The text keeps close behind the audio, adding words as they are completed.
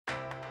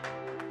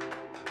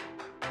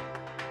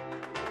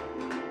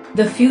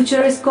The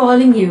future is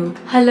calling you.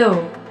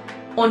 Hello.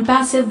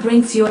 Onpassive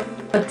brings you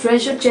a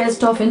treasure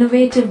chest of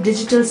innovative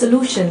digital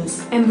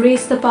solutions.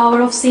 Embrace the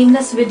power of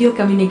seamless video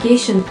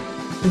communication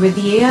with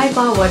the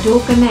AI-powered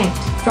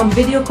OConnect. From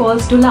video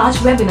calls to large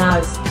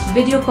webinars,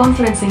 video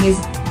conferencing is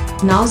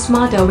now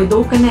smarter with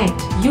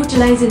OConnect.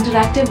 Utilize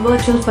interactive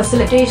virtual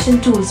facilitation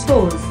tools,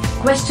 polls,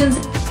 questions,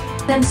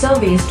 and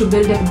surveys to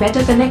build a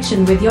better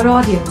connection with your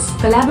audience.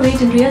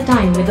 Collaborate in real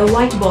time with a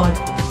whiteboard,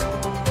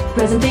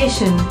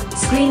 presentation,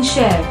 screen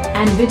share,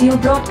 and video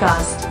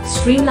broadcast.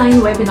 Streamline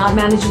webinar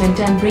management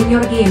and bring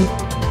your game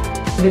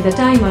with a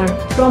timer,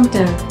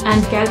 prompter,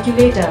 and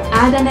calculator.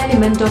 Add an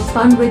element of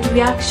fun with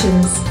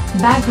reactions,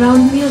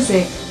 background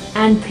music,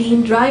 and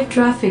theme. Drive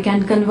traffic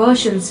and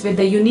conversions with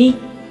the unique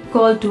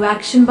call to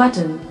action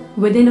button.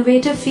 With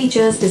innovative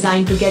features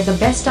designed to get the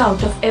best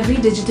out of every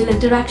digital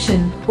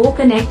interaction,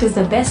 OConnect is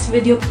the best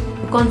video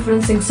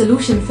conferencing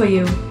solution for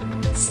you.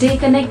 Stay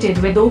connected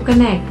with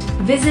OConnect.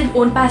 Visit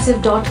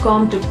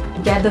onpassive.com to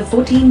get the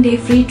 14-day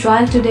free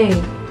trial today.